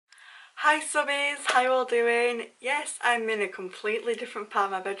Hi subbies, how you all doing? Yes, I'm in a completely different part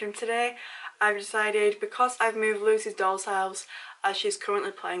of my bedroom today. I've decided, because I've moved Lucy's doll's house as she's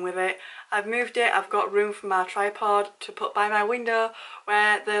currently playing with it, I've moved it, I've got room for my tripod to put by my window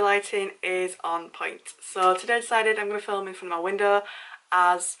where the lighting is on point. So today I decided I'm going to film in front of my window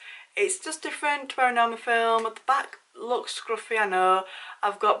as it's just different to where I normally film. The back looks scruffy, I know.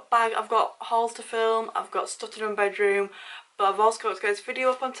 I've got hauls to film, I've got stuff to do in my bedroom, but I've also got to get this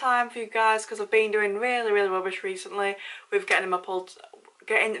video up on time for you guys because I've been doing really rubbish recently with getting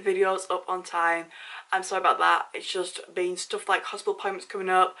videos up on time. I'm sorry about that. It's just been stuff like hospital appointments coming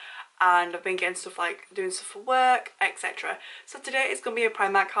up, and I've been getting stuff like doing stuff for work, etc. So today it's going to be a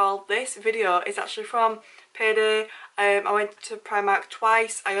Primark haul. This video is actually from Payday. I went to Primark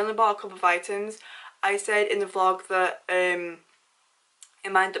twice. I only bought a couple of items. I said in the vlog that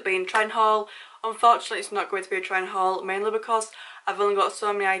it might end up being a try and haul. Unfortunately, it's not going to be a try and haul, mainly because I've only got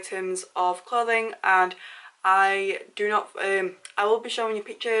so many items of clothing, and I do not. I will be showing you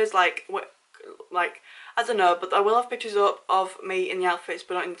pictures, like I don't know, but I will have pictures up of me in the outfits,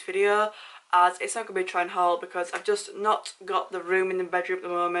 but not in this video, as it's not going to be a try and haul because I've just not got the room in the bedroom at the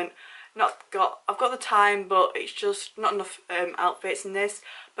moment. I've got the time, but it's just not enough outfits in this.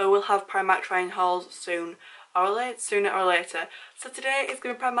 But we'll have Primark try and hauls sooner or later. So today is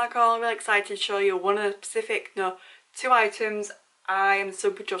going to be Primark haul. I'm really excited to show you one of the two items I am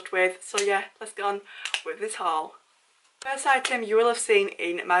super chuffed with. So yeah, let's get on with this haul. First item you will have seen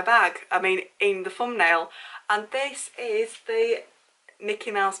in my bag, in the thumbnail, and this is the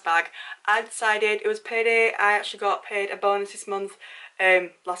Mickey Mouse bag. I decided it was payday. I actually got paid a bonus this month,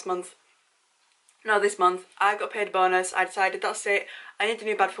 this month. I got paid a bonus. I decided that's it. I need a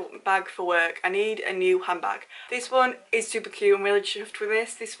new bag for work. I need a new handbag. This one is super cute. I'm really chuffed with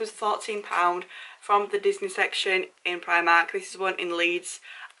this. This was £14 from the Disney section in Primark. This is one in Leeds,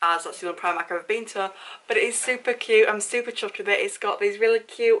 as that's the only Primark I've ever been to. But it is super cute. I'm super chuffed with it. It's got these really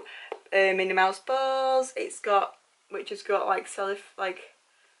cute Minnie Mouse bows. Which has got like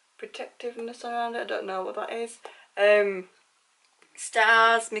protectiveness around it. I don't know what that is.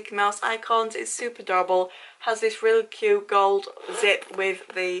 Stars, Mickey Mouse icons. It's super adorable. Has this really cute gold zip with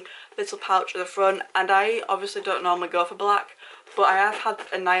the little pouch at the front, and I obviously don't normally go for black, but I have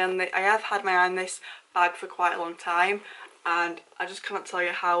had my eye on this bag for quite a long time, and I just cannot tell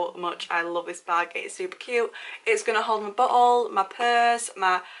you how much I love this bag. It's super cute. It's going to hold my bottle, my purse,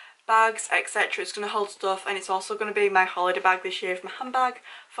 my bags, etc. It's going to hold stuff, and it's also going to be my holiday bag this year, for my handbag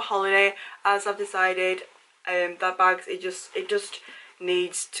for holiday, as I've decided that bag, it just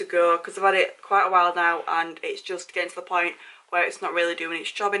needs to go because I've had it quite a while now, and it's just getting to the point where it's not really doing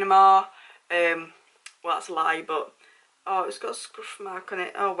its job anymore. Well, that's a lie, but oh, it's got a scruff mark on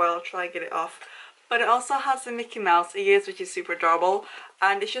it. Oh well, I'll try and get it off. But it also has the Mickey Mouse ears, which is super adorable,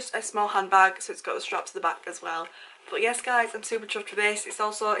 and it's just a small handbag, so it's got the straps to the back as well. But yes guys, I'm super chuffed with this. It's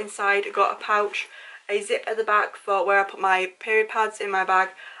also inside got a pouch, a zip at the back for where I put my period pads in my bag,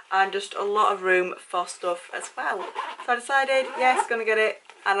 and just a lot of room for stuff as well. So I decided, yes, gonna get it,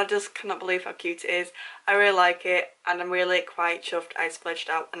 and I just cannot believe how cute it is. I really like it, and I'm really quite chuffed I splurged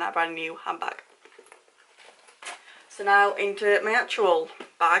out on that brand new handbag. So now into my actual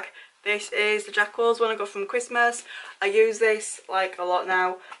bag. This is the Rachael's one I got from Christmas. I use this like a lot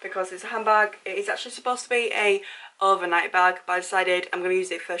now because it's a handbag. It is actually supposed to be a overnight bag, but I decided I'm going to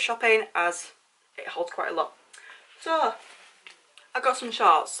use it for shopping as it holds quite a lot. So I got some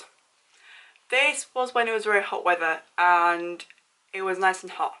shorts. This was when it was very hot weather and it was nice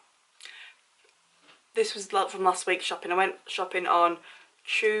and hot. This was from last week's shopping. I went shopping on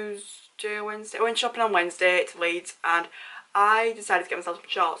Tuesday, Wednesday. I went shopping on Wednesday to Leeds, and I decided to get myself some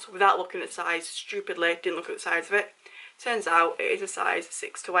shorts without looking at the size. Stupidly, didn't look at the size of it. Turns out it is a size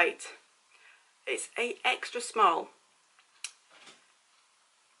 6 to 8. It's a extra small.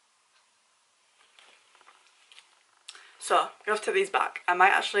 So, I'm going to have to take these back. I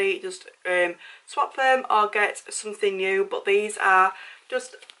might actually just swap them or get something new, but these are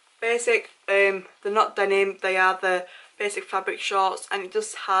just basic, they're not denim, they are the basic fabric shorts, and it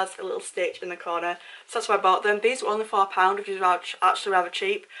just has a little stitch in the corner. So that's why I bought them. These were only £4, which is actually rather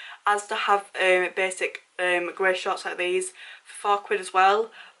cheap, as to have basic grey shorts like these for £4 as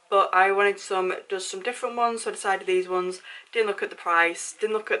well. But I wanted some different ones, so I decided these ones. Didn't look at the price,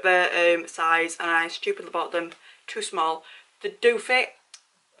 didn't look at the size, and I stupidly bought them. Too small. They do fit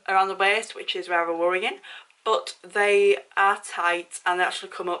around the waist, which is rather worrying, but they are tight and they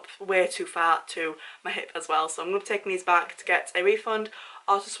actually come up way too far to my hip as well. So I'm going to be taking these back to get a refund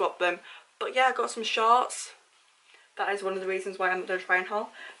or to swap them. But yeah, I got some shorts. That is one of the reasons why I'm going to try and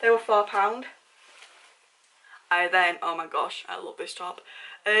haul. They were £4. I then, oh my gosh, I love this top.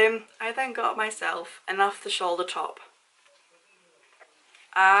 I then got myself an off the shoulder top.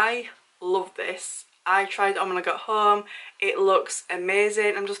 I love this. I tried it on when I got home. It looks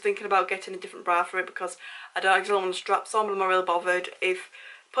amazing. I'm just thinking about getting a different bra for it because I don't want the straps on, but I'm not really bothered.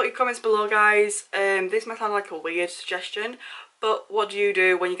 Put your comments below, guys. This might sound like a weird suggestion, but what do you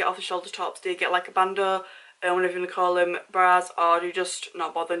do when you get off the shoulder tops? Do you get like a bandeau, whatever you want to call them, bras, or do you just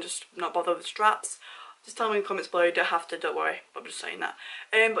not bother with the straps? Just tell me in the comments below. You don't have to, don't worry. I'm just saying that.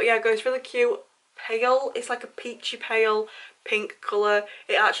 But yeah, guys, really cute. Pale. It's like a peachy pale pink colour.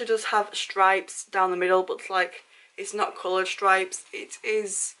 It actually does have stripes down the middle, but it's not coloured stripes. It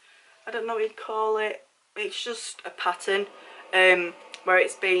is, I don't know what you'd call it. It's just a pattern where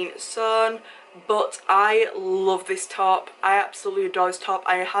it's been sewn. But I love this top. I absolutely adore this top.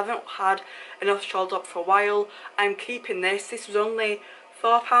 I haven't had an off-shoulder top for a while. I'm keeping this. This was only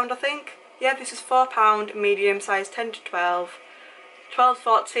 £4, I think. Yeah, this is £4, medium size, 10 to 12. 12 to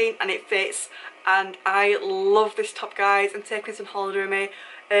 14, and it fits. And I love this top, guys. I'm taking this on holiday with me.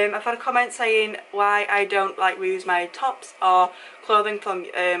 I've had a comment saying why I don't like reuse my tops or clothing from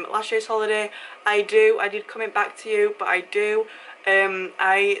last year's holiday. I did comment back to you, but I do.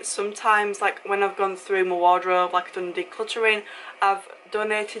 I sometimes, like when I've gone through my wardrobe, like I've done decluttering, I've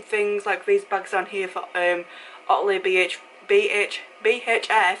donated things like these bags down here for Otley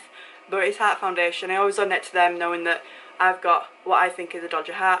BHF, but it's Heart Foundation. I always donate to them knowing that I've got what I think is a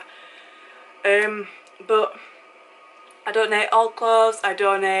dodgy heart. But I donate all clothes, I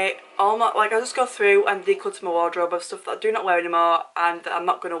donate all my, I just go through and declutter my wardrobe of stuff that I do not wear anymore and that I'm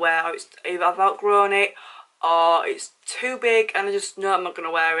not going to wear, or it's either I've outgrown it or it's too big and I just know I'm not going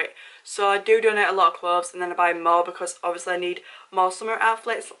to wear it. So I do donate a lot of clothes, and then I buy more because obviously I need more summer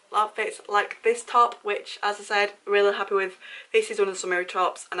outfits like this top, which, as I said, really happy with. This is one of the summery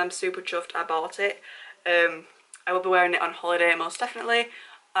tops and I'm super chuffed I bought it. I will be wearing it on holiday most definitely.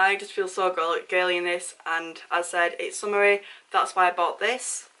 I just feel so girly in this, and as I said, it's summery, that's why I bought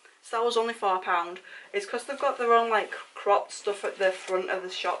this. So that was only £4. It's because they've got their own like cropped stuff at the front of the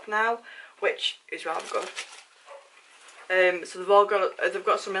shop now, which is rather good. So they've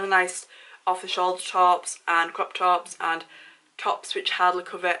got some really nice off the shoulder tops and crop tops and tops which hardly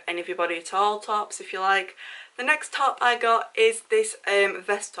cover any of your body at all tops, if you like. The next top I got is this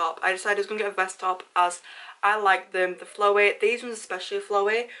vest top. I decided I was going to get a vest top as I like them, the flowy. These ones especially are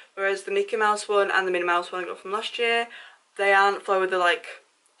flowy, whereas the Mickey Mouse one and the Minnie Mouse one I got from last year, they aren't flowy, they're like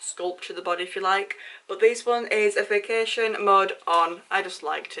sculpture the body, if you like. But this one is a vacation mode on. I just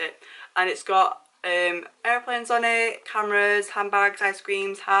liked it, and it's got airplanes on it, cameras, handbags, ice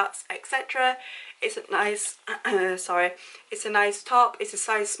creams, hats, etc. It's a nice sorry, it's a nice top. It's a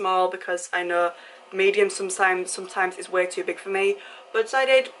size small because I know medium sometimes is way too big for me, but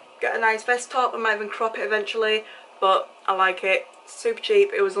decided get a nice vest top. I might even crop it eventually, but I like it. Super cheap.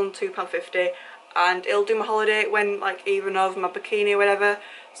 It was on £2.50 and it'll do my holiday when like even over my bikini or whatever.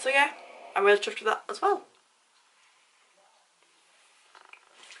 So yeah, I'm really chuffed with that as well.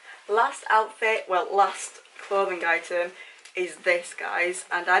 Last outfit, well, last clothing item is this, guys,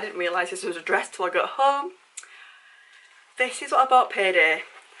 and I didn't realise this was a dress till I got home. This is what I bought payday.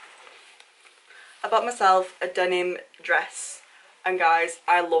 I bought myself a denim dress. And guys,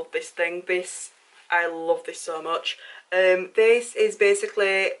 I love this thing. I love this so much. This is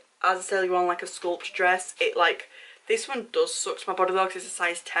basically, as I said, you want like a sculpture dress. This one does suck to my body though because it's a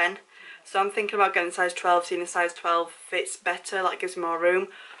size 10. So I'm thinking about getting a size 12, seeing a size 12 fits better, like gives me more room.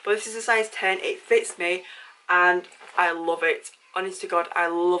 But this is a size 10, it fits me and I love it. Honest to God, I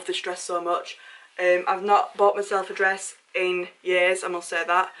love this dress so much. I've not bought myself a dress in years, I must say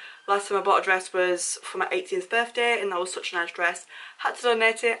that. Last time I bought a dress was for my 18th birthday and that was such a nice dress. Had to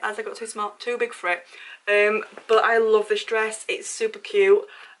donate it as I got too big for it. But I love this dress, it's super cute.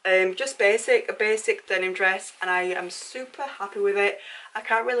 Just a basic denim dress, and I am super happy with it. I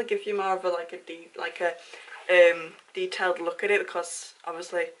can't really give you more of a detailed look at it because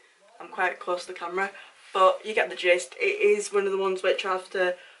obviously I'm quite close to the camera, but you get the gist. It is one of the ones which I have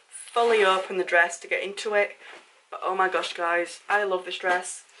to fully open the dress to get into it. But oh my gosh, guys, I love this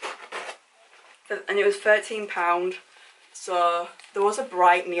dress. And it was £13, so there was a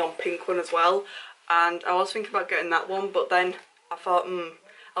bright neon pink one as well, and I was thinking about getting that one, but then I thought,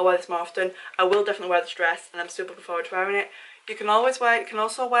 I'll wear this more often. I will definitely wear this dress and I'm super looking forward to wearing it. You can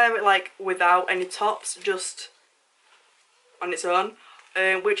also wear it like without any tops, just on its own,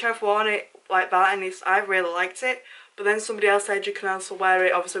 which I've worn it like that and I really liked it. But then somebody else said you can also wear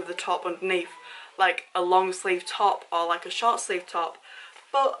it obviously with the top underneath, like a long sleeve top or like a short sleeve top.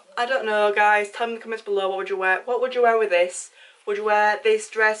 But I don't know, guys, tell me in the comments below, what would you wear? What would you wear with this? Would you wear this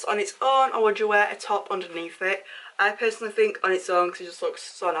dress on its own or would you wear a top underneath it? I personally think on its own, because it just looks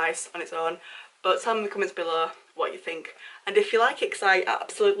so nice on its own. But tell me in the comments below what you think. And if you like it, because I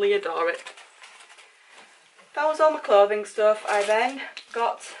absolutely adore it. That was all my clothing stuff. I then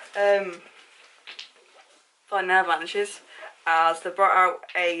got for nail varnishes, as they brought out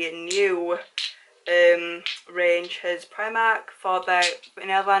a new range as Primark for their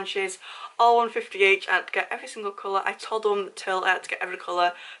nail varnishes, all 150 each. I had to get every single colour. I told them till I had to get every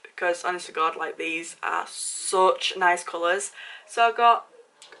colour because honest to God, like, these are such nice colours. So I got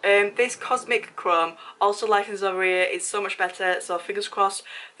this Cosmic Chrome, also licensed over here, is so much better, so fingers crossed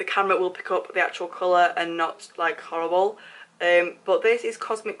the camera will pick up the actual colour and not like horrible. But this is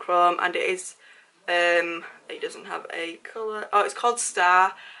Cosmic Chrome, and it is it doesn't have a colour. Oh, it's called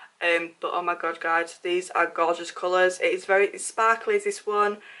Star. But oh my god, guys, these are gorgeous colours. It is very sparkly, is this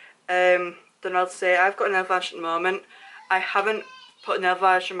one. Don't know how to say. I've got a nail varnish at the moment. I haven't put a nail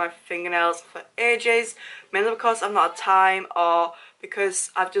varnish on my fingernails for ages, mainly because I've not had time, or because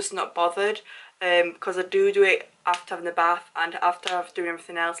I've just not bothered. Because I do it after having the bath and after I've doing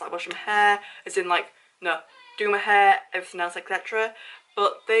everything else, like washing my hair, as in like, no, doing my hair, everything else, etc.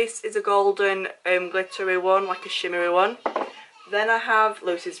 But this is a golden glittery one, like a shimmery one. Then I have,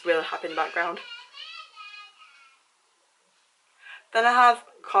 Lucy's really happy in the background. Then I have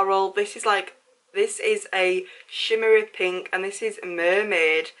Coral. This is a shimmery pink, and this is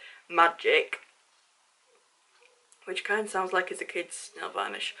Mermaid Magic, which kind of sounds like it's a kid's nail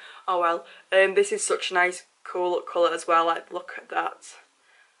varnish. Oh well. This is such a nice, cool colour as well. Like, look at that.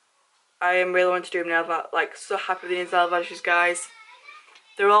 I am really wanting to do nail varnish. Like, so happy with these nail varnishes, guys.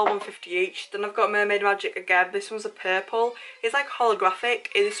 They're all 150 each. Then I've got Mermaid Magic again. This one's a purple. It's like holographic.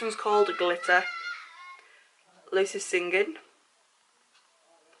 This one's called Glitter. Lucy's singing.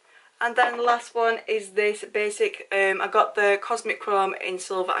 And then the last one is this basic. I got the Cosmic Chrome in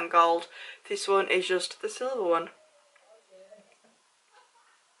silver and gold. This one is just the silver one.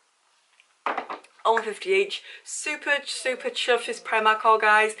 All 150 each. Super chuffed this Primark haul,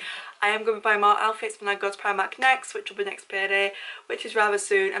 guys. I am going to buy more outfits when I go to Primark next, which will be next payday, which is rather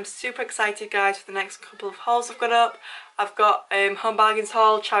soon. I'm super excited, guys, for the next couple of hauls I've got up. I've got Home Bargains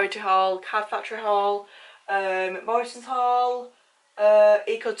haul, Charity haul, Card Factory haul, Morrison's haul,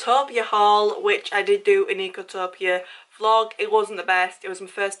 Ecotopia haul, which I did do an Ecotopia vlog. It wasn't the best. It was my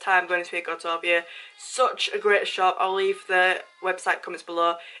first time going to Ecotopia. Such a great shop. I'll leave the website comments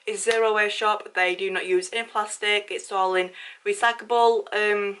below. It's zero waste shop. They do not use any plastic. It's all in recyclable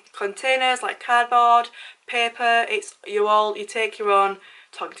containers like cardboard, paper. It's you take your own,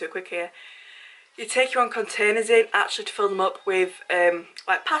 talking too quick here, you take your own containers in actually to fill them up with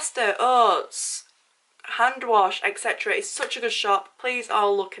like pasta, oats, hand wash, etc. It's such a good shop. Please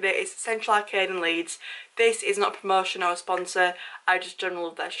all look at it. It's Central Arcade in Leeds. This is not a promotion or a sponsor. I just generally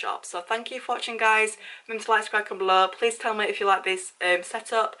love their shop. So thank you for watching, guys. Remember to like, subscribe, comment below. Please tell me if you like this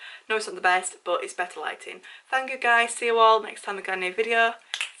setup. No, it's not the best, but it's better lighting. Thank you, guys. See you all next time I got a new video.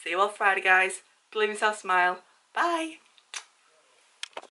 See you all Friday, guys. Believe in yourself, smile. Bye.